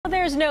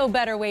There's no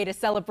better way to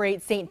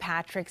celebrate St.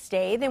 Patrick's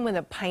Day than with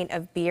a pint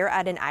of beer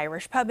at an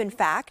Irish pub. In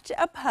fact,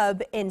 a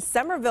pub in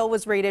Somerville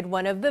was rated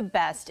one of the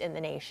best in the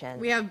nation.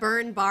 We have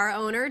Burren Bar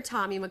owner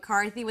Tommy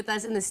McCarthy with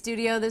us in the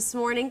studio this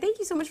morning. Thank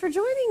you so much for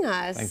joining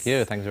us. Thank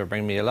you. Thanks for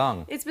bringing me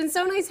along. It's been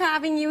so nice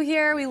having you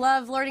here. We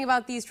love learning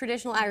about these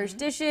traditional Irish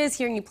dishes,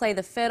 hearing you play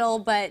the fiddle.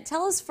 But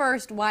tell us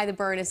first why the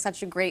Burren is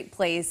such a great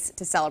place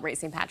to celebrate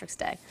St. Patrick's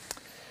Day.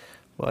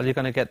 Well, you're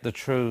going to get the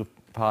true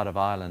part of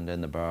Ireland in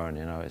the Burren.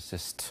 You know, it's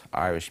just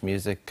Irish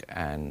music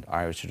and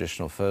Irish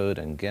traditional food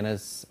and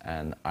Guinness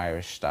and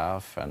Irish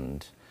staff.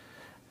 And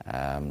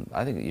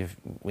I think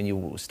when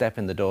you step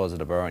in the doors of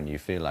the Burren, you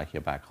feel like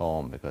you're back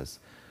home because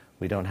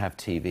we don't have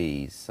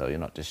TVs, so you're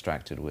not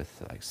distracted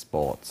with like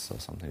sports or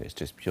something. It's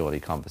just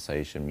purely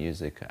conversation,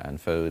 music and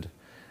food.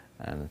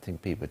 And I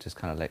think people just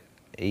kind of like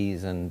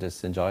ease and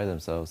just enjoy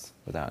themselves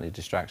without any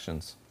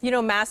distractions. You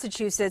know,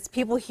 Massachusetts,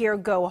 people here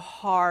go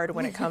hard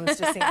when it comes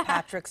to St.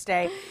 Patrick's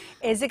Day.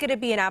 Is it going to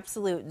be an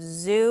absolute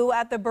zoo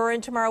at the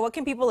Burren tomorrow? What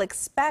can people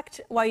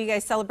expect while you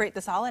guys celebrate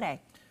this holiday?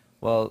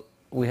 Well,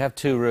 we have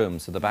two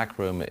rooms. So the back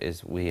room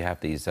is we have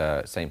these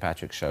St.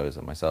 Patrick's shows,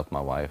 and myself,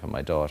 my wife, and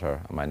my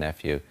daughter, and my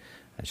nephew,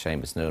 and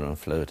Seamus Noonan on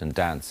flute and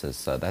dances.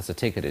 So that's a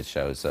ticketed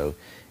show. So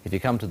if you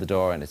come to the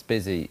door and it's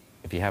busy,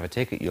 if you have a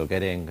ticket, you'll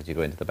get in because you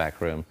go into the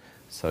back room.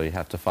 So you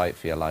have to fight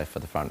for your life for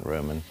the front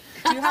room. And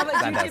do you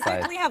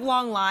typically have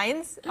long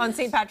lines on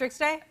St. Patrick's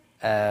Day?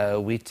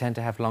 We tend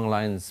to have long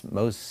lines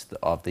most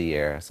of the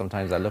year.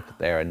 Sometimes I look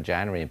there in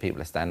January and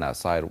people are standing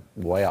outside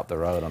way up the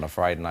road on a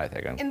Friday night.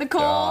 They're going, in the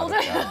cold.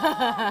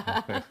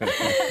 God.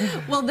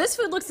 Well, this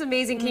food looks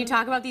amazing. Can you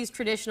talk about these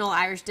traditional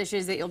Irish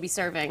dishes that you'll be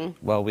serving?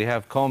 Well, we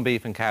have corned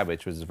beef and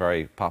cabbage, which is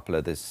very popular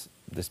this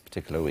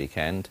particular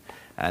weekend.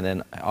 And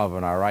then over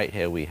on our right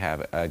here, we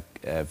have a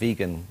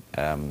vegan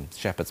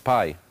shepherd's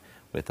pie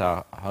with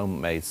our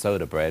homemade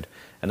soda bread.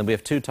 And then we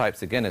have two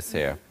types of Guinness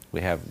here.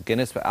 We have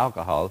Guinness with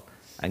alcohol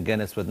and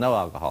Guinness with no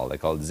alcohol. They're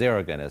called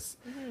zero Guinness.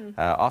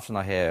 Often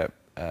I hear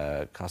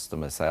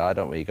customers say, I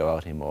don't really go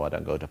out anymore, I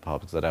don't go to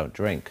pubs because I don't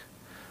drink.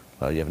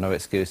 Well, you have no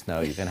excuse now.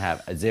 You can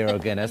have a zero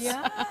Guinness.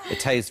 Yeah. It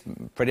tastes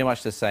pretty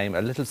much the same,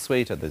 a little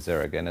sweeter, the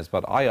zero Guinness,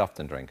 but I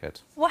often drink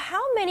it. Well,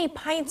 how many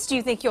pints do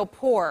you think you'll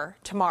pour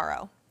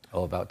tomorrow?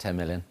 Oh, about 10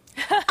 million.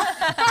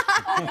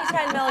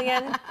 10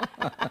 million.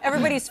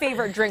 Everybody's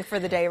favorite drink for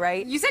the day,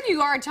 right? You said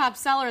you are a top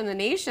seller in the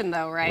nation,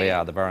 though, right? We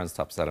are the Burren's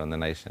top seller in the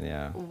nation,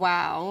 yeah.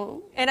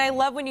 Wow. And I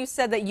love when you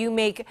said that you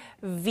make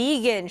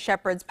vegan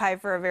shepherd's pie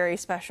for a very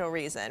special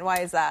reason. Why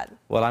is that?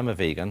 Well, I'm a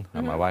vegan,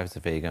 and my wife's a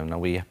vegan,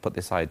 and we put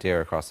this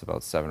idea across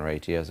about 7 or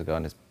 8 years ago,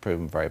 and it's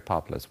proven very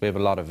popular. So we have a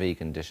lot of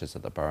vegan dishes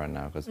at the Burren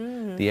now, because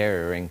the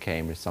area we're in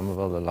Cambridge,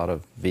 Somerville, a lot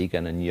of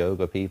vegan and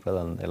yoga people,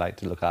 and they like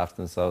to look after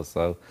themselves.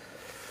 So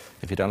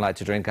if you don't like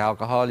to drink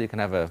alcohol, you can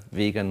have a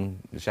vegan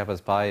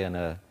shepherd's pie and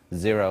a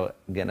zero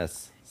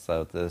Guinness.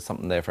 So there's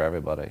something there for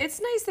everybody. It's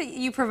nice that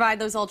you provide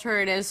those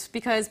alternatives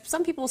because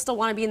some people still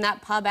want to be in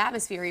that pub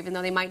atmosphere even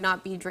though they might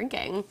not be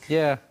drinking.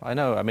 Yeah, I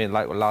know. I mean,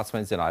 like last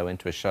Wednesday night I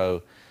went to a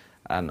show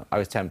and I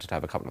was tempted to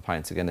have a couple of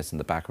pints of Guinness in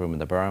the back room in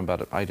the Burren,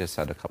 but I just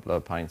had a couple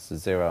of pints of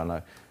zero.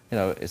 And you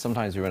know,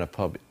 sometimes you're in a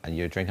pub and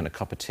you're drinking a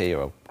cup of tea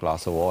or a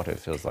glass of water, it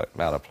feels like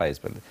out of place.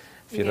 But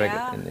if you drink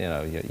it, you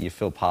know, you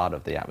feel part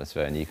of the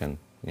atmosphere and you can...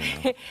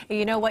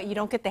 You know what? You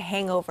don't get the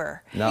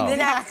hangover the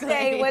next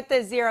day with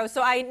the zero.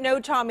 So I know,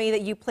 Tommy, that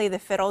you play the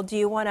fiddle. Do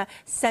you want to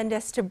send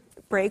us to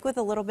break with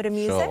a little bit of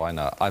music? Sure, why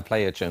not? I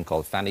play a tune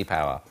called Fanny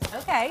Power.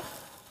 Okay.